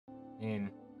mean,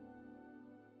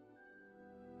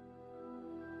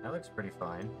 that looks pretty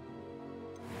fine.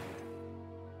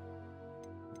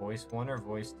 Voice 1 or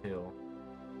voice 2?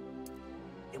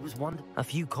 It was one. A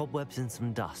few cobwebs and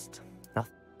some dust.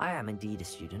 Nothing. I am indeed a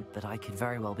student, but I could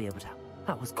very well be able to.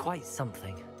 That was quite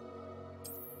something.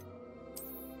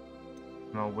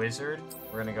 I'm a wizard.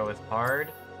 We're gonna go with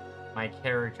hard. My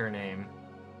character name.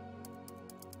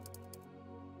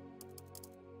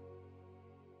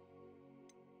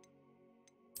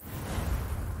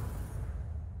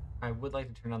 I would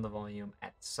like to turn on the volume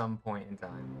at some point in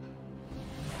time.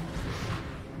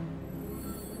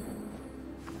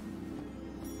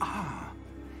 Ah,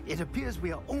 it appears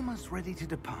we are almost ready to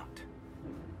depart.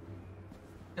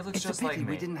 It looks It's just a pity like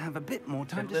me. we didn't have a bit more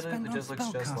time to spend on just looks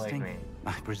just like spellcasting. me.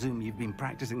 I presume you've been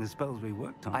practicing the spells we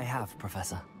worked on. I have,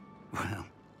 Professor. Well,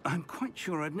 I'm quite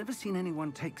sure I've never seen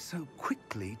anyone take so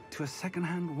quickly to a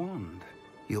second-hand wand.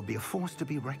 You'll be a force to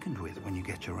be reckoned with when you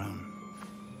get your own.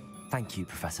 Thank you,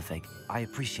 Professor Fig. I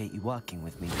appreciate you working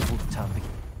with me before the term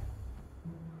begins.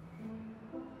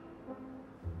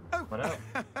 Oh, What up?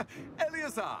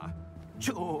 Eleazar!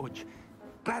 George,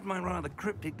 glad my rather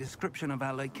cryptic description of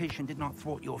our location did not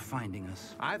thwart your finding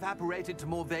us. I've apparated to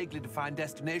more vaguely defined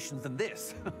destinations than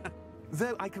this.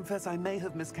 Though I confess I may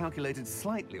have miscalculated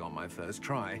slightly on my first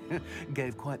try.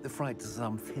 Gave quite the fright to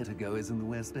some theatre-goers in the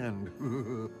West End.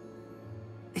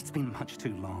 It's been much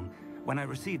too long. When I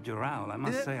received your owl, I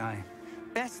must say I...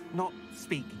 Best not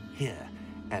speak here,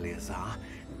 Eleazar.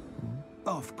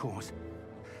 Of course.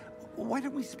 Why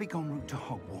don't we speak en route to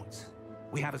Hogwarts?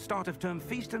 We have a start-of-term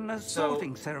feast and a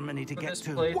sorting ceremony to for get this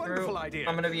to. playthrough, Wonderful idea.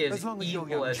 I'm gonna be as long as your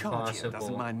evil young as charge here possible.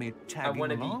 doesn't mind me I tagging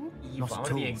want to along. be evil. Not I at want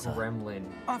to be a all, sir. gremlin.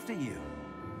 After you.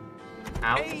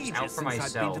 Out Ages for since I've been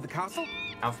myself. to the castle.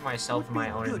 Out for myself and Would my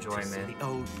be own good to see enjoyment. the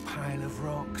old pile of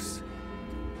rocks.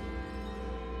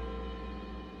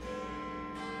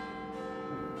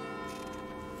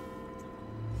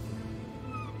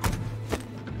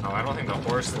 Oh, I don't think the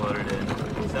horse loaded in.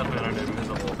 It's definitely not an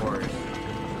invisible horse.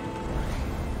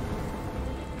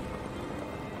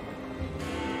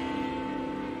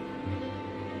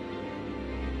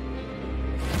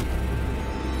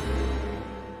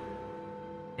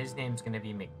 His name's gonna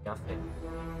be McGuffin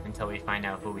until we find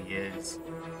out who he is.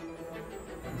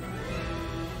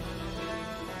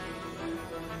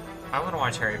 I want to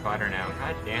watch Harry Potter now.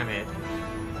 God damn it.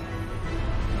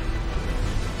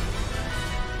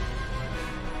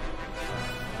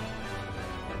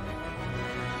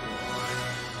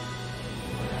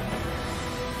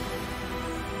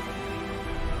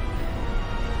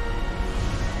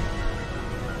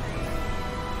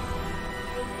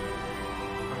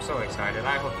 I'm so excited.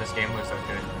 I hope this game looks like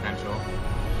good potential.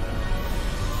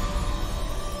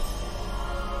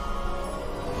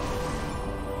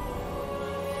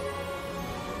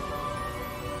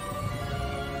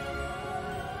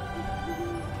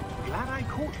 Glad I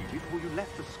caught you before you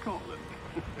left for Scotland.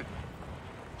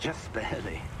 Just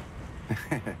barely.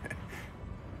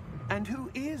 And who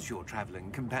is your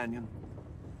traveling companion?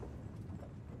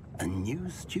 A new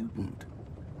student.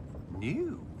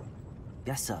 New?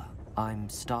 Yes, sir. I'm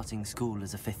starting school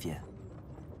as a 5th year.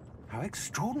 How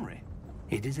extraordinary.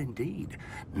 It is indeed.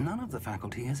 None of the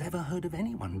faculty has ever heard of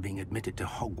anyone being admitted to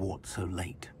Hogwarts so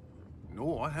late.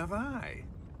 Nor have I.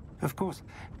 Of course,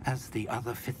 as the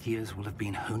other 5th years will have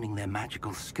been honing their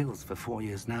magical skills for 4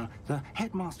 years now, the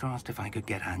headmaster asked if I could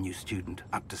get our new student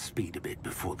up to speed a bit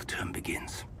before the term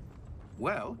begins.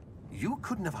 Well, you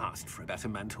couldn't have asked for a better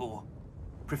mentor.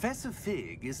 Professor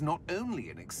Fig is not only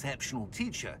an exceptional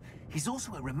teacher, he's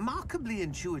also a remarkably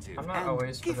intuitive I'm not and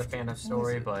always for the gifted fan of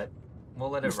story, wizard. but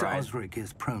we'll let it Mr. ride. Osric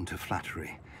is prone to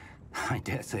flattery. I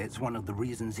dare say it's one of the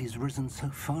reasons he's risen so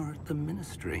far at the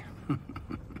Ministry.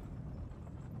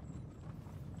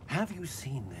 Have you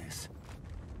seen this?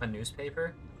 A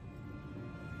newspaper?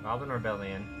 Goblin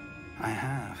Rebellion. I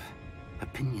have.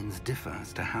 Opinions differ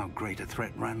as to how great a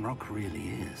threat Ranrock really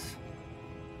is.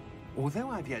 Although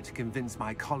I've yet to convince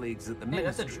my colleagues at the Hey,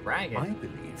 that's a Ministry, dragon. I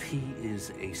believe he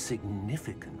is a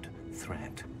significant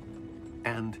threat.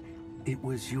 And it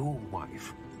was your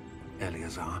wife,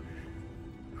 Eleazar,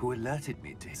 who alerted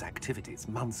me to his activities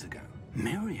months ago.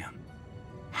 Miriam?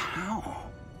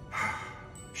 How?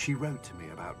 She wrote to me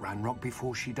about Ranrock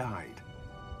before she died,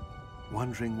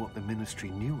 wondering what the Ministry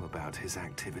knew about his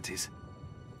activities.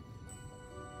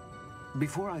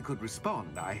 Before I could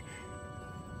respond, I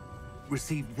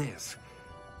received this.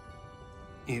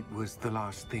 It was the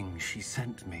last thing she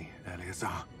sent me,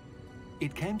 Eleazar.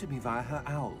 It came to me via her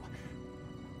owl,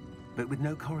 but with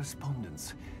no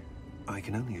correspondence. I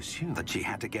can only assume That she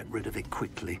had to get rid of it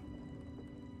quickly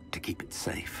to keep it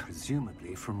safe.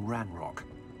 presumably from Ranrock.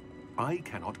 I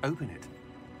cannot open it.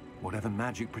 Whatever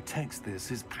magic protects this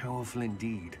is powerful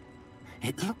indeed.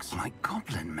 It looks like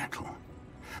goblin metal.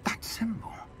 That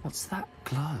symbol. What's that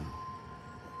glow?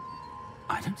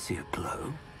 I don't see a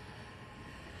glow.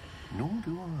 Nor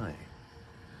do I.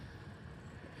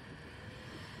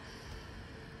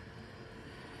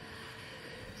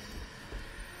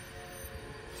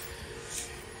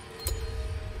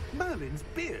 Merlin's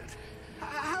beard.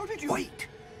 How did you... Wait!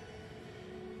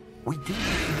 We do...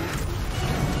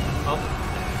 Oh.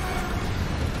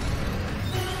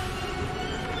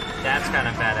 That's kind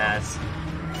of badass.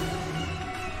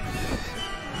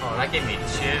 Oh, that gave me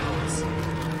chills.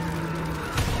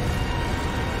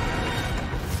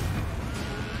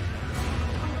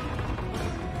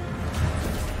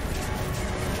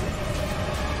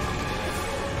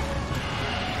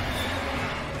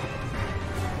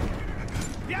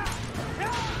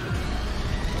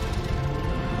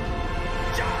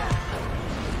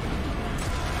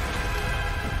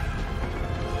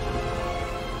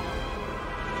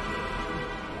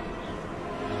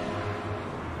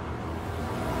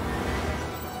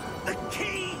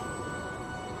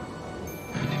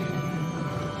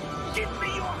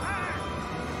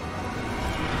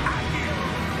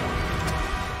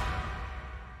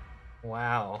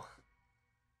 Wow.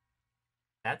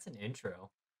 That's an intro.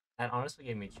 That honestly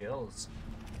gave me chills.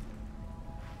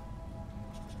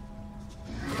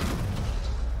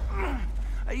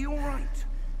 Are you alright?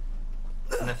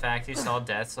 And the fact he saw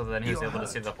death so then he was able to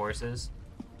see the horses.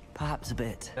 Perhaps a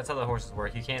bit. That's how the horses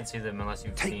work. You can't see them unless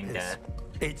you've Take seen this. death.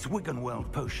 It's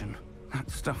Wiggenweld potion. That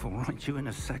stuff will right you in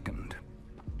a second.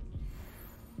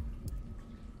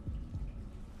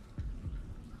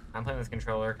 I'm playing with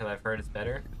controller because I've heard it's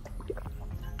better.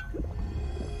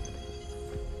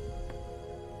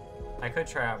 I could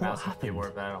try out mouse and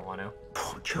keyboard, but I don't want to.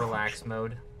 Poor George. Relax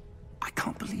mode. I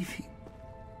can't believe he...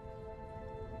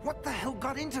 What the hell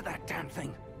got into that damn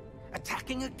thing?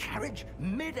 Attacking a carriage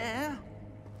mid-air?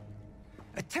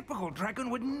 A typical dragon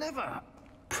would never...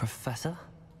 Professor?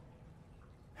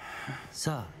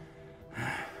 Sir,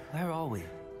 where are we?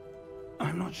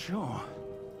 I'm not sure.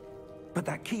 But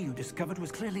that key you discovered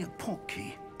was clearly a port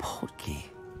key. Port key?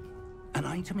 An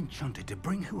item enchanted to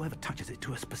bring whoever touches it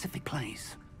to a specific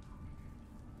place.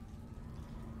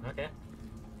 Okay.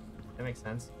 That makes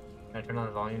sense. Can I turn on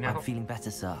the volume now? I'm feeling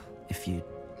better, sir, if you'd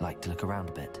like to look around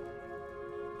a bit.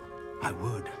 I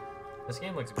would. This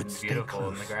game looks But stay beautiful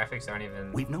and the close. graphics aren't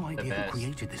even We've no the idea best. who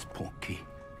created this port key.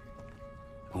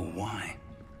 Or why.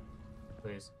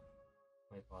 Please.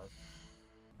 Wait, pause.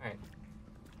 Alright.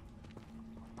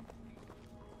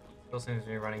 Still seems to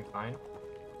be running fine.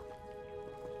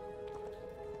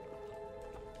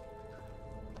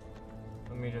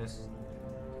 Let me just...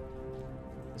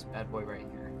 This bad boy right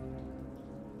here.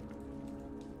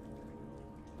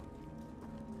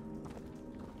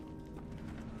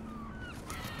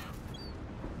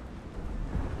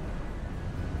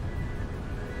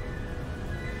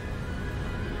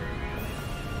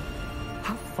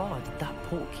 How far did that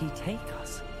port key take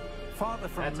us? Farther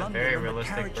from That's a London very than the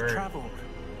realistic carriage bird. travelled.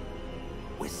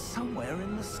 We're somewhere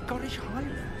in the Scottish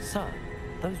Highlands. Sir,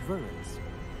 those ruins.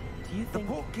 Do you The think...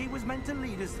 port key was meant to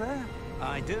lead us there?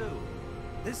 I do.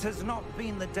 This has not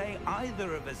been the day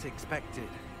either of us expected.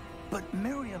 But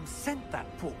Miriam sent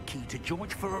that port key to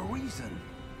George for a reason.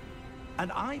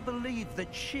 And I believe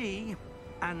that she,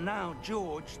 and now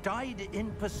George, died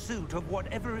in pursuit of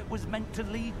whatever it was meant to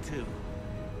lead to.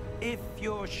 If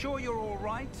you're sure you're all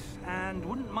right, and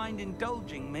wouldn't mind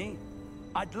indulging me,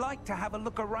 I'd like to have a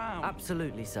look around.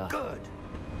 Absolutely, sir. Good.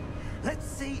 Let's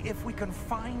see if we can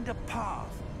find a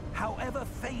path, however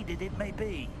faded it may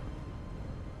be.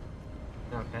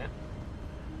 Okay.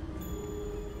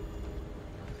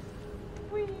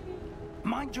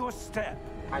 Mind your step.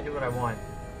 I do what I want,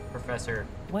 Professor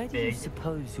Where do you Big.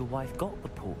 suppose your wife got the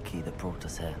port key that brought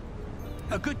us here?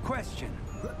 A good question.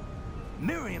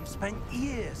 Miriam spent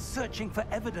years searching for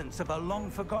evidence of a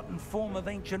long-forgotten form of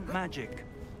ancient magic.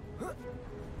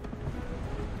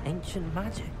 Ancient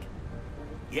magic?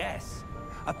 Yes,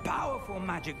 a powerful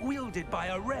magic wielded by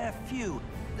a rare few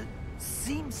that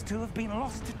seems to have been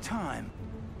lost to time.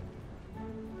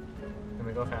 Can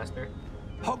we go faster?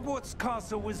 Hogwarts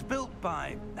Castle was built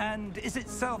by, and is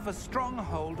itself a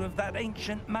stronghold of that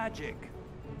ancient magic.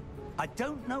 I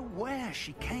don't know where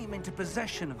she came into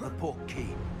possession of the port key,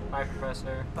 Bye,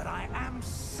 Professor. but I am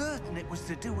certain it was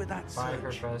to do with that Bye, search.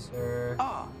 Professor.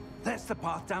 Ah, there's the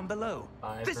path down below.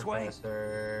 Bye, This way.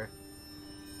 Professor.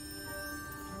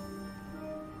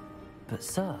 But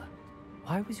sir,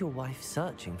 why was your wife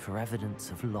searching for evidence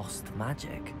of lost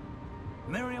magic?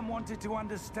 Miriam wanted to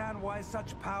understand why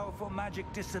such powerful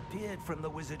magic disappeared from the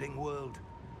wizarding world.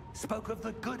 Spoke of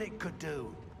the good it could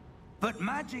do. But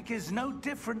magic is no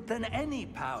different than any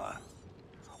power.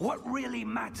 What really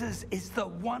matters is the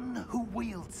one who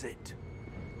wields it.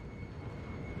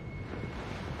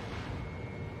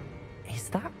 Is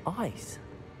that ice?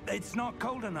 It's not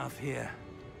cold enough here.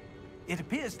 It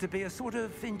appears to be a sort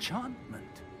of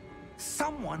enchantment.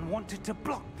 Someone wanted to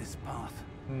block this path.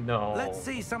 No. Let's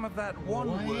see some of that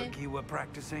wand work you were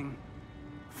practicing.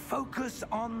 Focus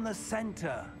on the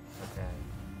center. Okay.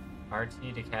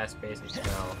 RT to cast basic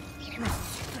spell.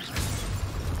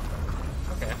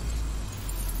 Okay.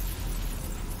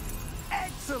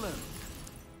 Excellent!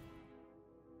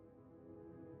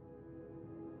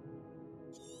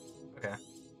 Okay.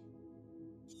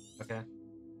 Okay.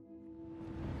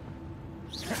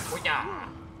 Oh yeah!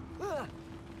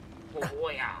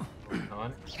 Oh yeah! Come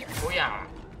on. Oh yeah!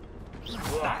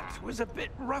 That was a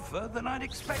bit rougher than I'd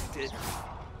expected.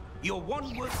 Your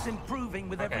wand work's improving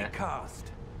with every Okay.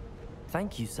 cast.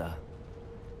 Thank you, sir.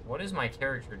 What is my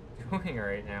character doing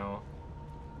right now?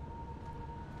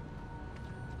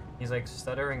 He's like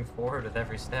stuttering forward with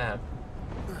every step.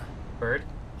 Bird?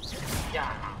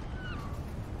 Yeah!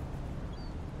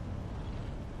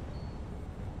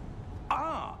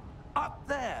 Ah, up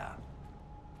there.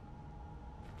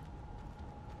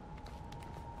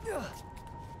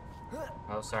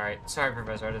 Oh, sorry. Sorry,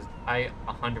 Professor. I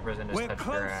 100% just We're touched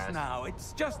close your ass. now.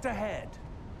 It's just ahead.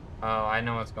 Oh, I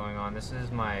know what's going on. This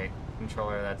is my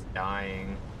controller that's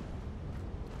dying.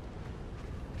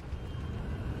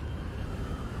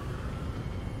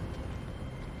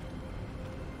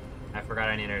 I forgot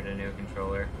I needed a new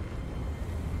controller.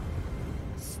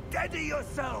 Steady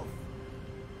yourself.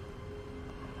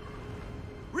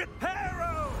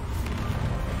 Reparo!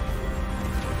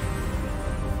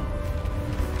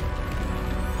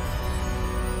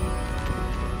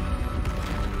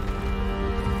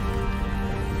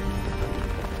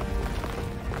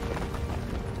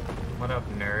 What up,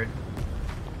 nerd?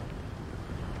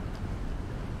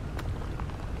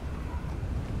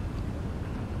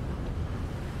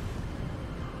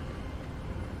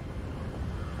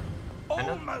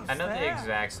 Almost I know the there.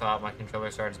 exact spot my controller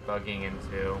starts bugging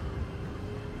into.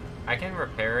 I can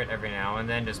repair it every now and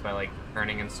then just by like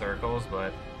turning in circles,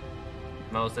 but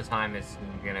most of the time it's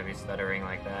gonna be stuttering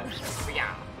like that.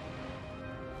 Yeah.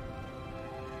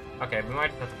 Okay, we might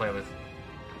just have to play with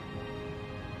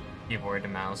keyboard to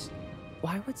mouse.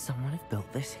 Why would someone have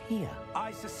built this here?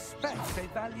 I suspect they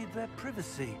valued their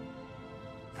privacy.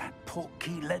 That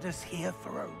portkey led us here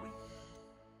for a reason.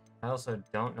 I also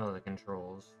don't know the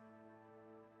controls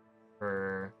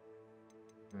for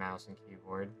mouse and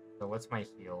keyboard. So what's my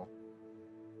heal?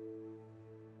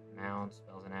 Mount,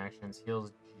 spells and actions,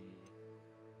 heals G.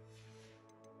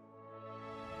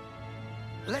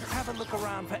 Let's have a look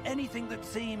around for anything that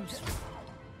seems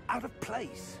out of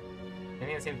place.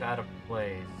 Anything that seems out of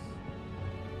place.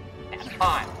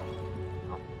 Fine.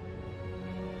 Oh.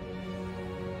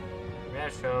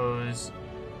 That shows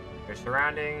your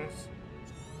surroundings.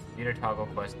 You to toggle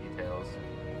quest details.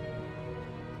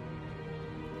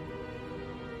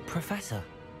 Professor,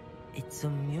 it's a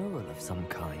mural of some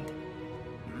kind.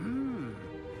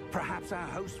 Perhaps our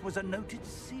host was a noted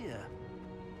seer.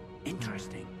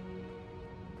 Interesting.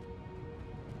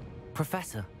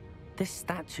 Professor, this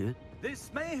statue...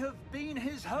 This may have been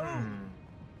his home.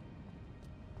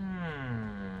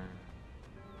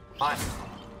 Fine.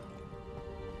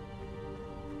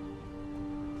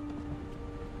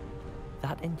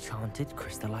 That enchanted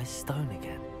crystallized stone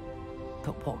again.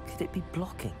 But what could it be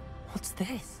blocking? What's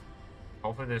this?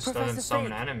 Hopefully this Professor doesn't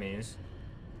summon Fig. enemies.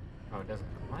 Oh, it doesn't.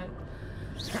 What? Am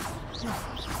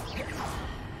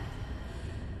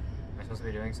I supposed to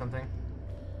be doing something?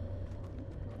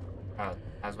 Oh,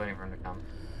 I was waiting for him to come.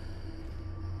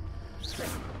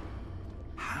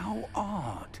 How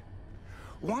odd.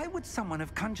 Why would someone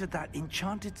have conjured that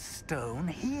enchanted stone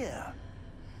here?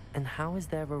 And how is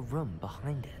there a room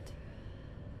behind it?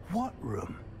 What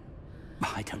room?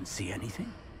 I don't see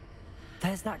anything.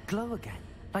 There's that glow again,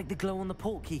 like the glow on the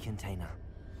portkey container.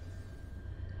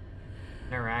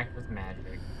 Interact with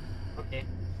magic. Okay.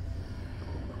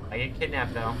 I get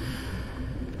kidnapped though.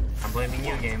 I'm blaming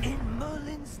you, game. In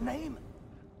Merlin's name?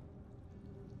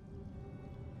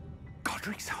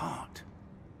 Godric's heart.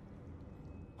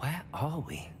 Where are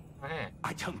we? Okay.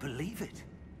 I don't believe it.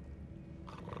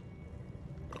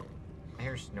 I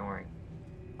hear snoring.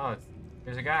 Oh,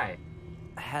 there's a guy.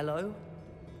 Hello?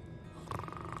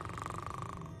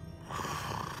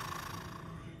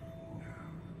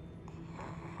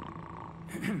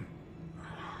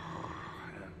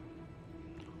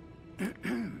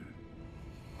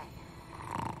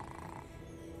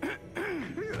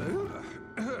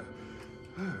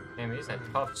 He's a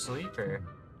tough sleeper.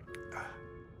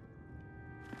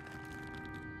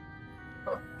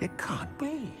 It can't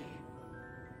be.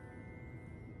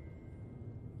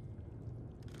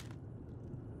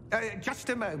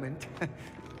 Just a moment.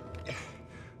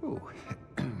 Ooh.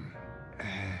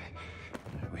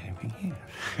 Where are we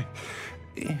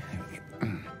here?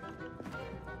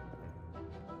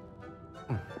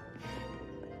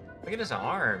 Look at his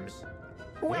arms.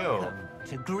 Welcome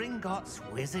to Gringotts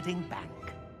Wizarding Bank.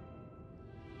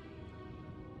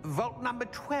 Vault number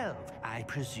 12, I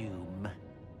presume.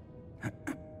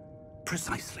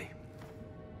 Precisely.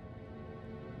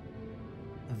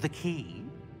 The key?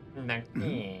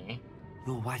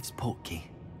 Your wife's portkey.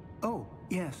 Oh,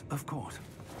 yes, of course.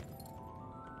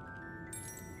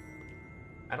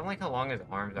 I don't like how long his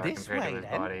arms are This compared way, to his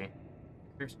then. body.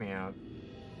 Creeps me out.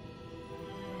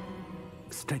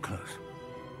 Stay close.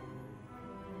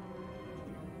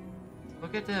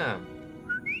 Look at him.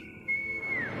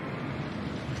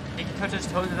 He can touch his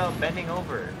toes without bending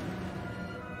over.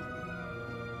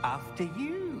 After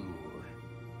you.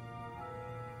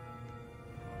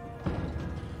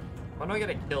 Why do I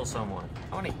gotta kill someone?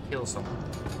 I wanna kill someone.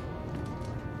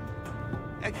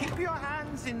 Keep your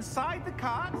hands inside the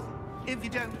cart if you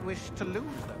don't wish to lose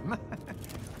them.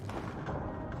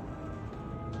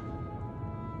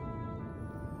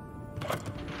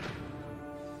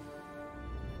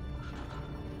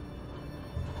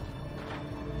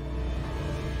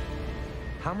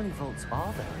 How many vaults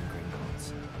are there in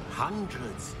Gringotts?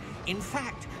 Hundreds. In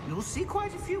fact, you'll see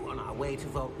quite a few on our way to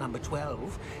vault number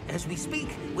 12. As we speak,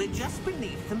 we're just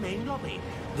beneath the main lobby.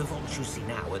 The vaults you see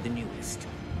now are the newest.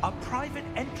 Are private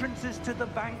entrances to the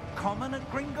bank common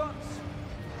at Gringotts?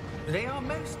 They are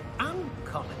most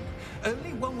uncommon.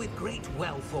 Only one with great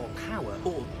wealth or power,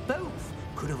 or both,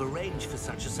 could have arranged for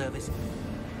such a service.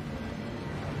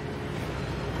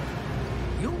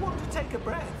 You'll want to take a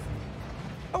breath.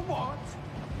 A what?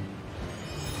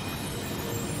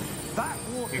 That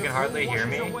water You can hardly hear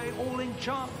me. washes away all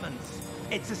enchantments.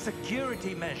 It's a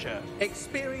security measure.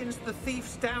 Experienced the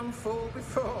thief's downfall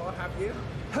before, have you?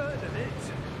 Heard of it?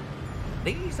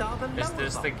 These are the Is lower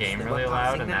this the vaults game that really we're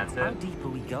loud passing and now. that's How it? deep are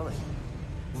we going?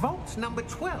 Vault number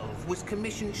 12 was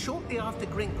commissioned shortly after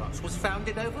Gringotts was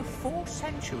founded over 4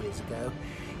 centuries ago.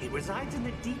 It resides in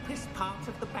the deepest part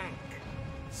of the bank.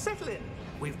 Settle in.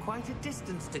 We've quite a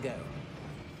distance to go.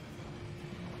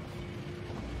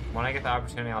 When I get the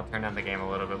opportunity, I'll turn down the game a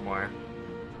little bit more.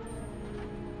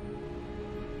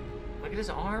 Look at his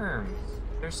arms.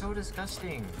 They're so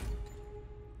disgusting.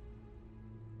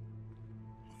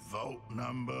 Vault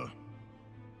number.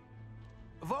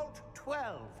 Vault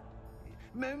 12.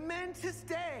 Momentous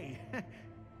day.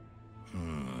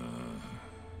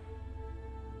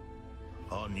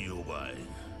 On your way.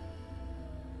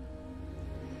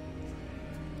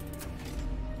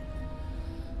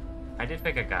 I did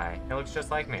pick a guy. He looks just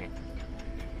like me.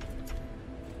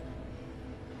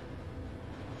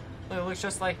 Look, it looks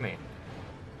just like me.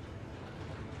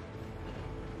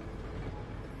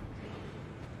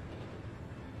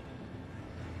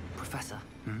 Professor,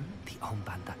 the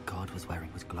armband that guard was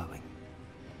wearing was glowing.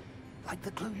 Like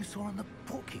the glow you saw on the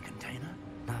portkey container?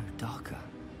 No, darker.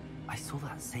 I saw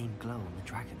that same glow on the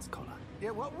dragon's collar.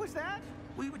 Yeah, what was that?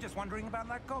 We were just wondering about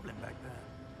that goblin back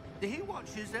there. He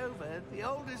watches over the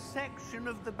oldest section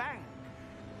of the bank.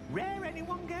 Rare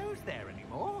anyone goes there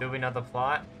anymore. Do we know the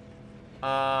plot?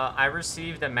 I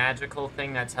received a magical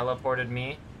thing that teleported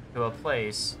me to a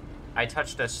place. I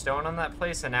touched a stone on that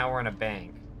place, and now we're in a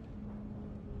bank.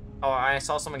 Oh, I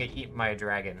saw someone get eaten by a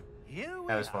dragon. Here we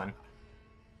That was are. fun.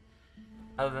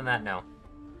 Other than that, no.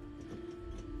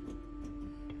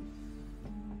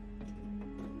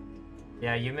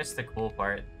 Yeah, you missed the cool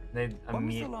part. They When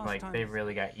was the last they time-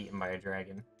 really got eaten by a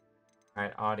dragon. All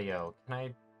right, audio.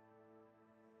 Can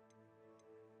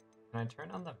I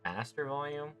turn on the master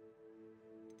volume?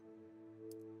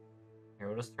 Here,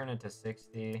 we'll just turn it to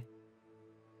 60,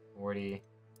 40,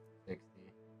 60.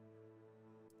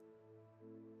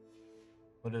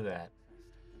 We'll do that.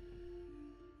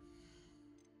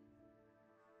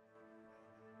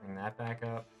 Bring that back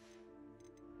up.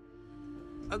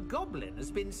 A goblin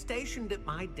has been stationed at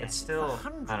my desk It's still, for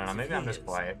hundreds I don't know, of maybe I'm just years.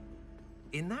 quiet.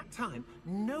 In that time,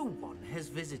 no one has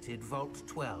visited Vault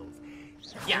 12.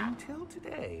 Yeah. Until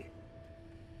today.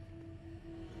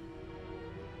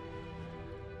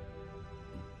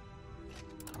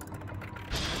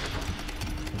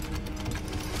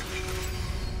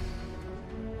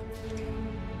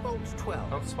 Vault 12.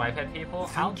 Don't swipe at people? I'll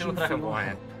Thank do you what I for your want.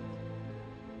 help.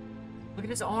 Look at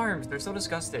his arms, they're so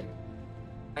disgusting.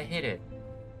 I hate it.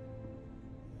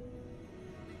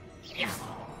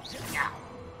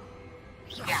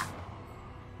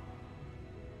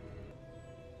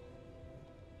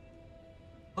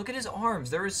 Look at his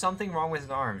arms. There is something wrong with his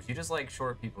arms. You just like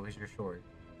short people because you're short.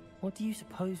 What do you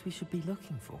suppose we should be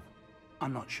looking for?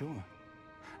 I'm not sure.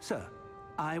 Sir,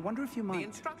 I wonder if you The might...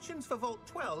 instructions for Vault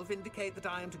 12 indicate that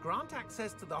I am to grant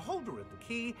access to the holder of the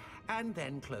key and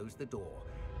then close the door.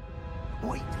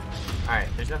 Wait. Alright,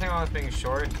 there's nothing wrong with being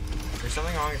short. There's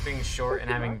something wrong with being short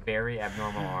and having very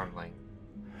abnormal arm length.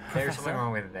 There's something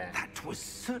wrong with that. That was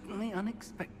certainly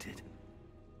unexpected.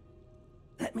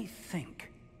 Let me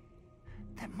think.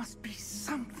 There must be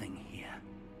something here.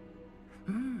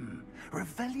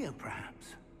 Revelio,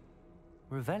 perhaps?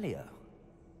 Revelio?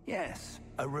 Yes,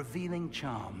 a revealing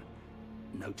charm.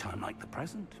 No time like the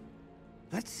present.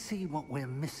 Let's see what we're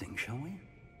missing, shall we?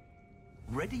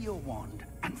 Ready your wand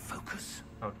and focus.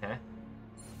 Okay.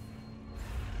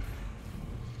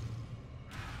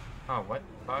 Oh, what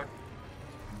the fuck?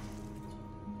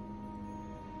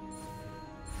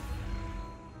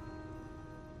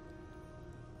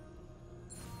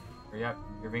 Hurry up,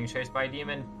 you're being chased by a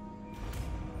demon.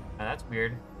 Now, that's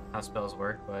weird how spells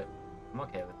work, but I'm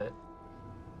okay with it.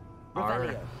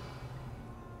 Revelio.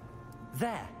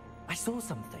 There! I saw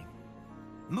something.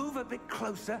 Move a bit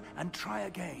closer and try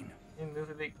again. And move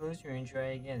a bit closer and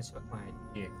try again. Suck my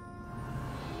dick.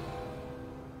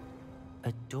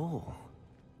 A door.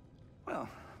 Well,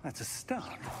 that's a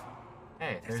start.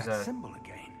 Hey, There's there's that a symbol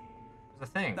again.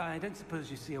 thing. I don't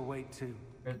suppose you see a way to...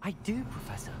 I do,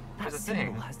 Professor. That There's a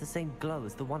symbol thing. has the same glow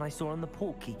as the one I saw on the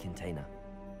port key container.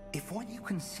 If what you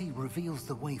can see reveals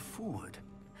the way forward,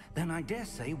 then I dare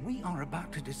say we are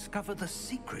about to discover the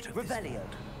secret of Revelio.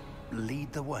 this.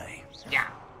 Lead the way. Yeah.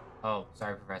 Oh,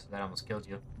 sorry, Professor. That almost killed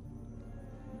you.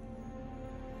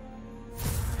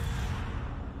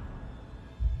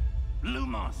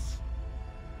 Lumos!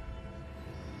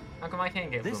 How come I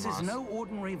can't get This Lumos? is no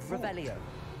ordinary vault. Revelio.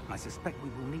 I suspect we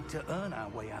will need to earn our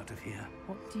way out of here.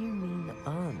 What do you mean,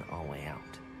 earn our way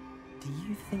out? Do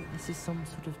you think this is some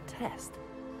sort of test?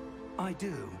 I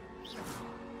do.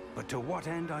 But to what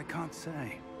end, I can't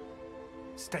say.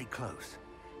 Stay close.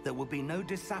 There will be no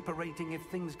disapparating if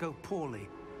things go poorly.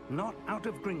 Not out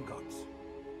of Gringotts.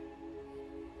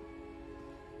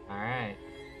 Alright.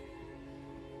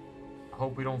 I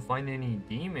hope we don't find any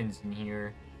demons in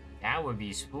here. That would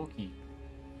be spooky.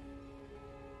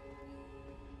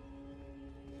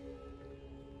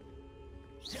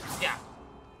 Yeah.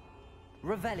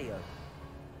 Revelio.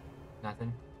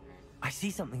 Nothing. I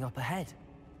see something up ahead.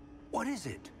 What is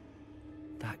it?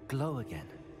 That glow again,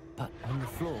 but on the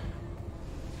floor.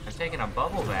 I'm taking a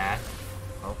bubble bath.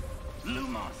 Oh,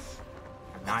 Lumos!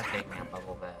 I'm not taking a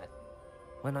bubble bath.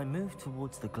 When I moved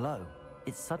towards the glow,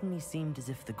 it suddenly seemed as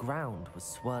if the ground was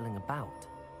swirling about.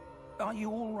 Are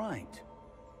you all right?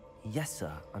 Yes,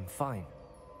 sir, I'm fine.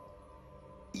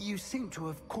 You seem to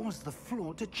have caused the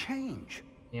floor to change.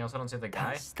 You also don't see the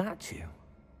guy? That statue.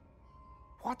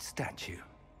 What statue?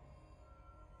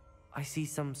 I see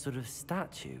some sort of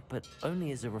statue, but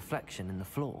only as a reflection in the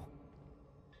floor.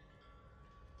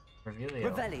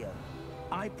 Revelio. Revelio.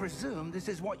 I presume this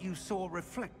is what you saw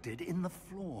reflected in the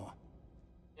floor.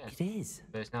 Yes. It is.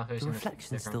 But it's now The facing a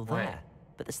reflection's different still way. there,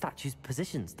 but the statue's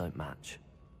positions don't match.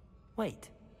 Wait,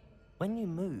 when you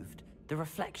moved, the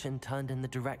reflection turned in the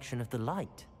direction of the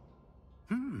light.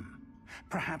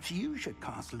 Perhaps you should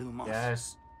cast Lumos.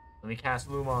 Yes. Let me cast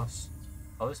Lumos.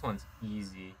 Oh, this one's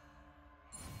easy.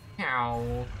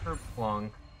 Cow,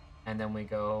 kerplunk, and then we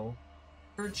go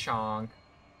kerchonk.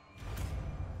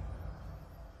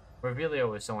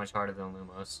 Revelio is so much harder than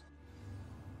Lumos.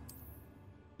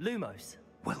 Lumos.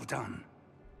 Well done.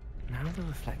 Now the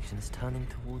reflection is turning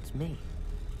towards me.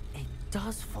 It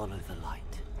does follow the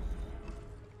light.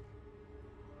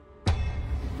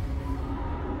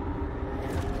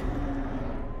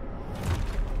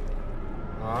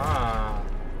 Ah.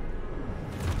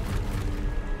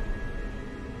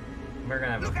 We're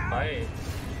gonna have a fight.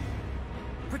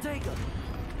 Protego.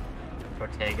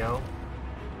 Protego.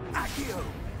 Accio!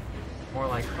 More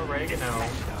like oregano.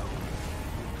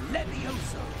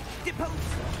 Levioso!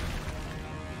 Deposo!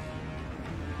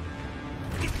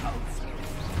 Deposo!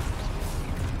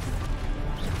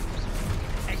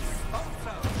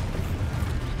 Expulso!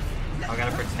 I got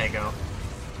a Protego.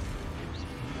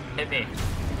 Hit me.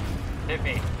 Hit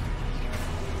me.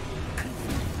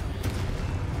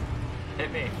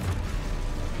 Hit me.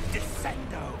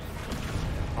 Descendo!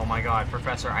 Oh my god,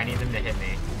 Professor, I need them to hit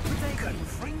me.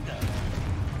 Confringo!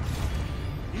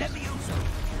 Levioso!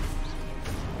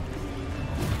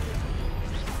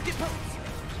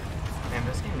 Deposo! Man,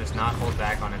 this game does not hold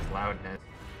back on its loudness.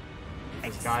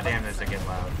 It's goddamn does it get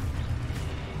loud.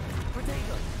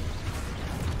 Protego.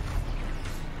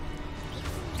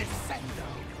 Descendo!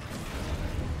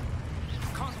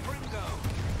 Confringo!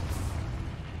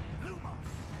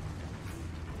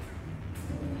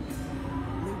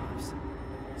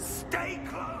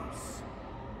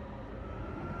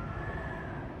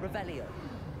 Revelio.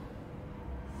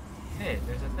 Hey,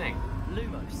 there's a thing.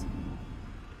 Lumos.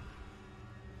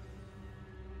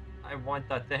 I want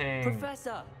the thing.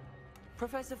 Professor!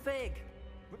 Professor Fig!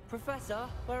 Professor,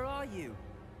 where are you?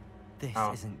 This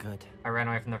Oh. isn't good. I ran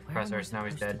away from the Where am professor, I so now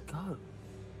he's supposed dead. to go?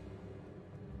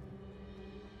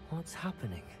 What's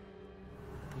happening?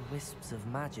 The wisps of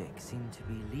magic seem to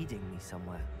be leading me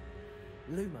somewhere.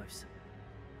 Lumos.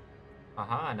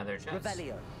 Aha, another chest.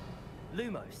 Revelio.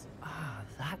 Lumos. Ah,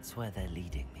 that's where they're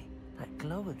leading me. That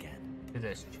glow again. To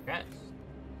this chest.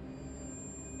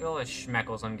 Look at all the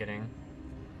schmeckles I'm getting.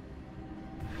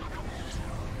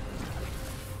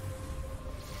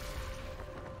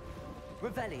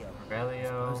 Revelio. Revelio.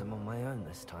 Suppose I'm on my own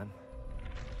this time.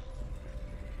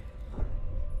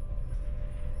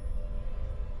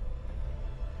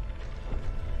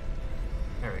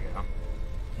 There we go.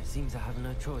 It seems I have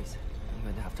no choice. I'm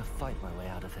going to have to fight my way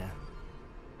out of here.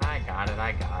 I got it,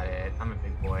 I got it. I'm a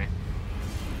big boy.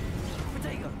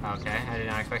 Potato. Okay, I did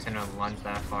not expect him to lunge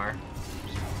that far.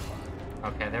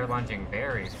 Okay, they're lunging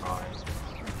very far.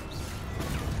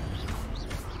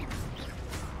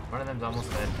 One of them's almost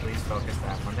dead. Please focus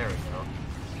that one. There we go.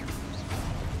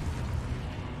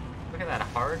 Look at that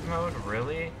hard mode,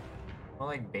 really? More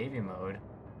like baby mode.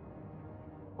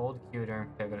 Hold Q during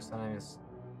pivot to sometimes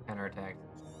counterattack.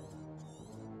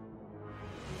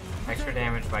 Extra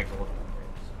damage by gold.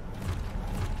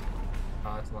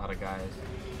 Oh, that's a lot of guys.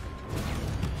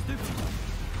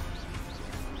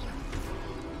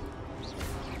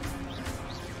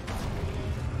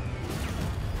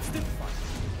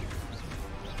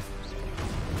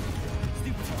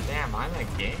 Damn, I'm a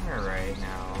gamer right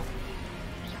now.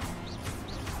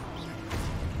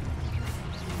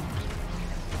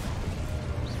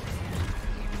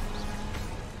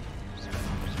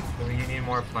 Do you need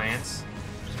more plants?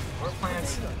 More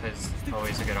plants is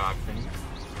always a good option.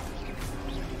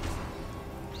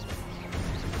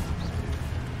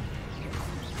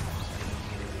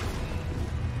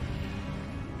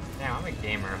 Damn, I'm a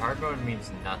gamer. Hard mode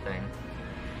means nothing.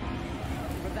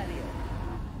 Revelio.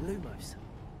 Lumos.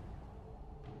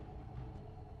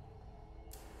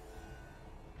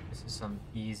 This is some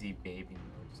easy baby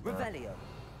mode stuff. Revelio.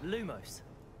 Lumos.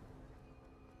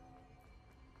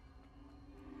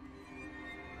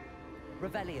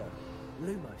 Revelio.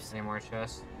 Lumos. Any more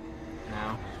chests?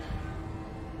 No.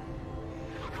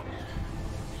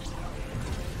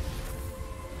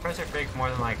 Professor Fig's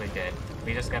more than likely dead.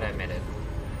 We just gotta admit it.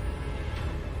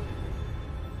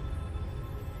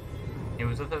 He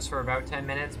was with us for about 10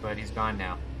 minutes, but he's gone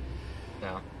now.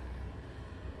 So,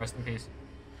 rest in peace.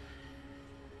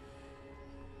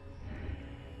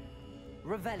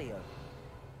 Revelio.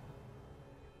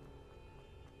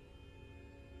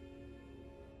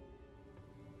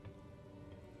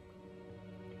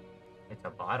 It's a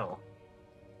bottle.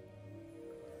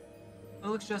 It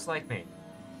looks just like me.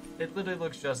 It literally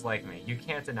looks just like me. You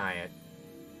can't deny it.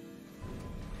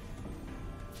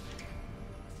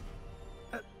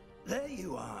 There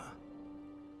you are.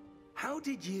 How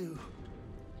did you...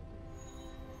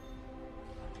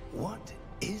 What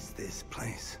is this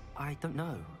place? I don't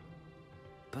know.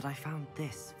 But I found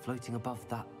this floating above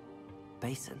that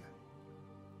basin.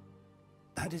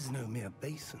 That is no mere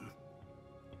basin.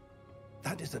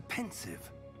 That is a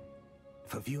pensive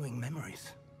for viewing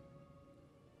memories.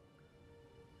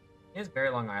 He has very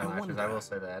long eyelashes, I wonder- will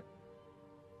say that.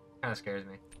 Kinda scares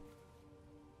me.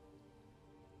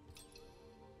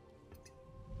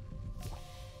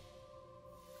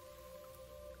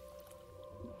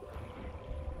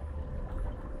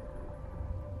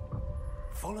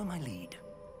 Follow my lead.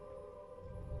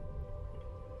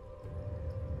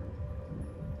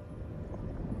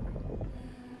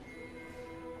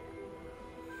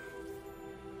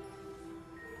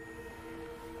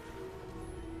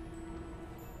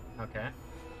 Okay.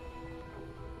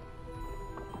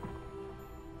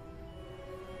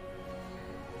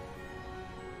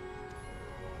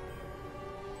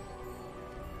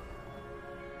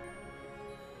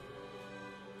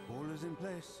 All is in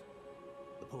place.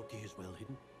 The portkey is well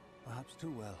hidden. Perhaps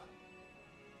too well.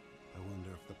 I wonder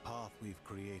if the path we've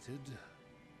created...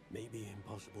 May be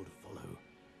impossible to follow.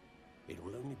 It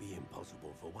will only be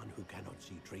impossible for one who cannot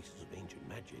see traces of ancient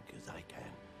magic as I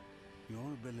can.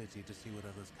 Your ability to see what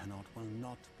others cannot will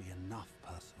not be enough,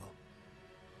 Percival.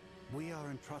 We are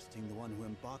entrusting the one who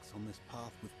embarks on this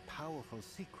path with powerful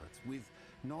secrets, with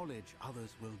knowledge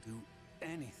others will do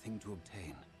anything to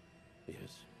obtain.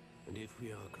 Yes, and if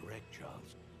we are correct,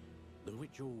 Charles, the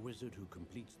witch or wizard who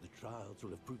completes the trials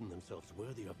will have proven themselves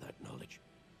worthy of that knowledge,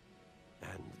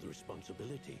 and the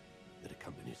responsibility that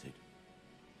accompanies it.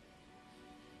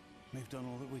 We've done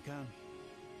all that we can.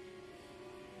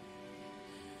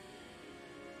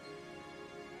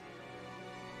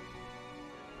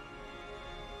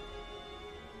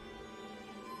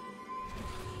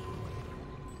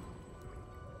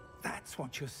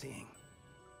 what you're seeing?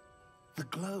 The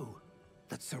glow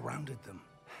that surrounded them.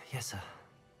 Yes, sir.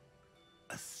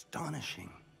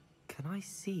 Astonishing. Can I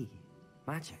see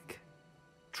magic?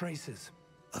 Traces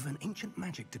of an ancient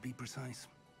magic, to be precise.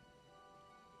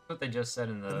 What they just said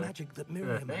in the magic that the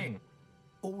Miriam thing.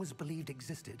 always believed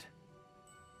existed,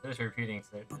 They're just repeating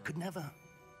it. but could never.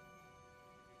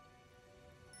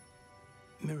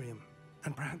 Miriam,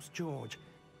 and perhaps George,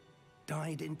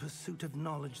 died in pursuit of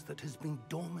knowledge that has been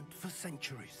dormant for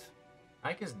centuries. I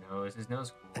like his nose. His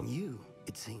nose cool. And you,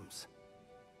 it seems,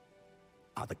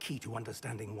 are the key to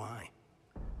understanding why.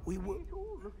 We were... It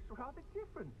all looks rather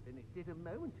different than it did a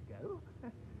moment ago.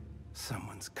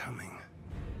 Someone's coming.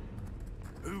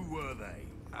 Who were they?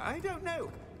 I don't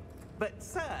know. But,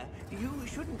 sir, you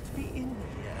shouldn't be in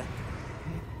here.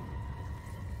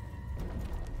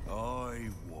 I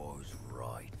was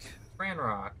right.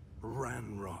 Ranrock.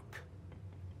 Ranrock.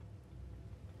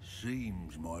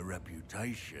 Seems my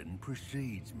reputation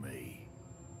precedes me.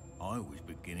 I was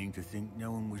beginning to think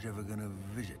no one was ever going to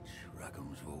visit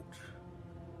Rackham's vault.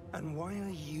 And why are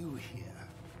you here?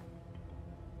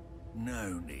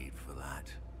 No need for that.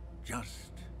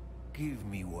 Just give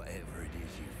me whatever it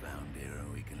is you found here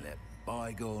and we can let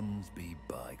bygones be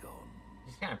bygones.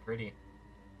 He's kind of pretty.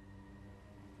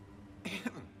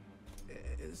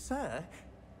 Sir,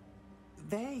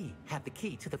 they have the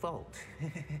key to the vault.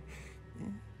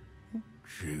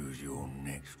 Choose your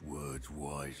next words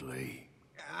wisely.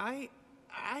 I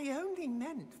only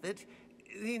meant that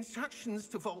the instructions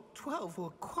to Vault 12 were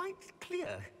quite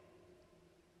clear.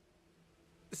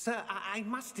 Sir, I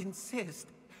must insist.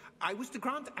 I was to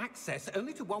grant access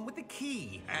only to one with the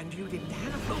key, and you didn't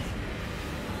have them.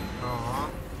 Aww.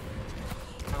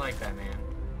 I like that man.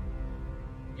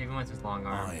 Even with his long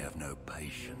arm. I have no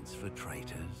patience for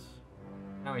traitors.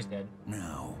 Now he's dead.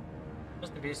 Now,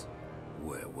 Just a beast.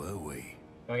 where were we?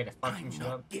 Do I get to fucking I'm shut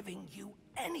not up? giving you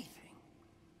anything.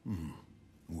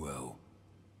 Well,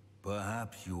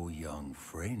 perhaps your young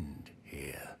friend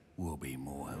here will be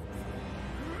more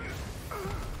helpful.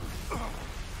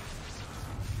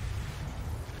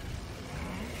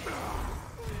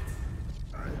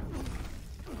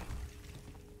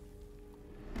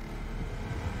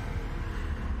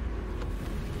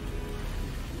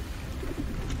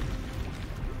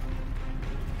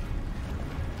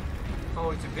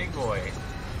 Oh, it's a big boy.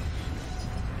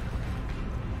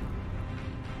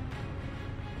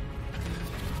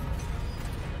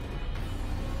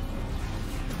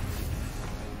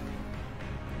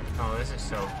 Oh, this is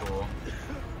so cool.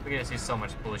 We get to see so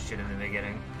much cool shit in the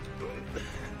beginning.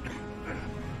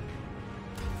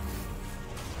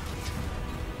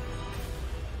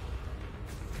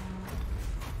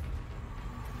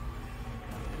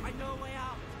 I know a way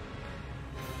out.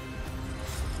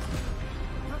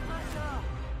 Professor!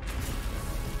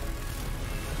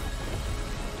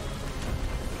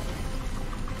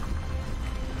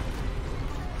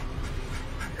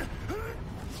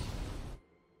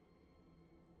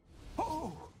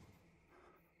 Oh!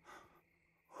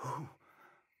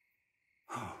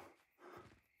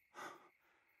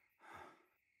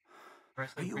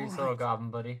 Rest Are in you peace, all little right?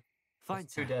 goblin buddy. Fine,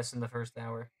 Two sir. deaths in the first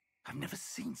hour. I've never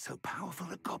seen so powerful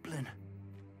a goblin.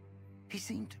 He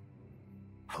seemed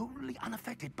wholly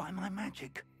unaffected by my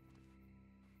magic.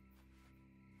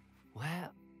 Where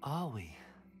are we?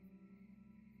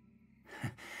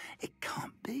 It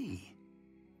can't be.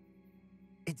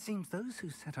 It seems those who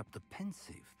set up the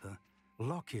pensive, the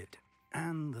locket,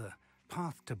 and the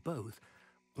path to both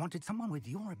wanted someone with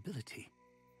your ability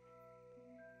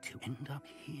to end up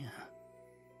here.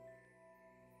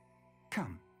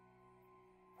 Come.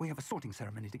 We have a sorting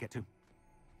ceremony to get to.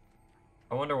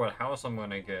 I wonder what house I'm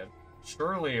gonna get.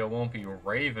 Surely it won't be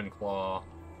Ravenclaw.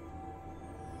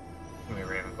 Give me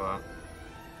Ravenclaw.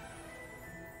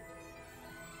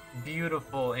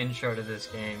 Beautiful intro to this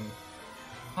game.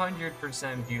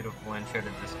 100% beautiful intro to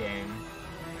this game.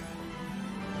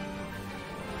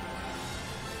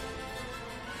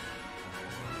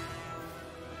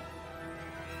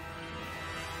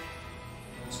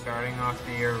 Starting off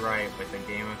the year right with the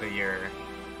Game of the Year.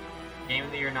 Game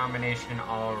of the Year nomination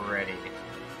already.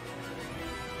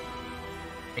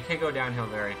 It could go downhill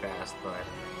very fast, but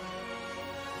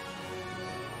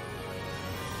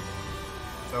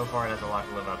so far it has a lot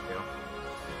to live up to.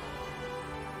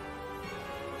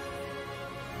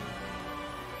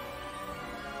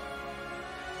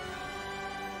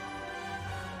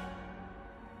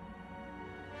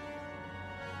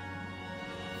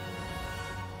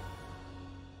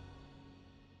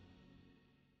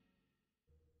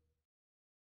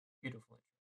 Beautiful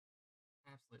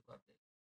intro. Absolutely loved it.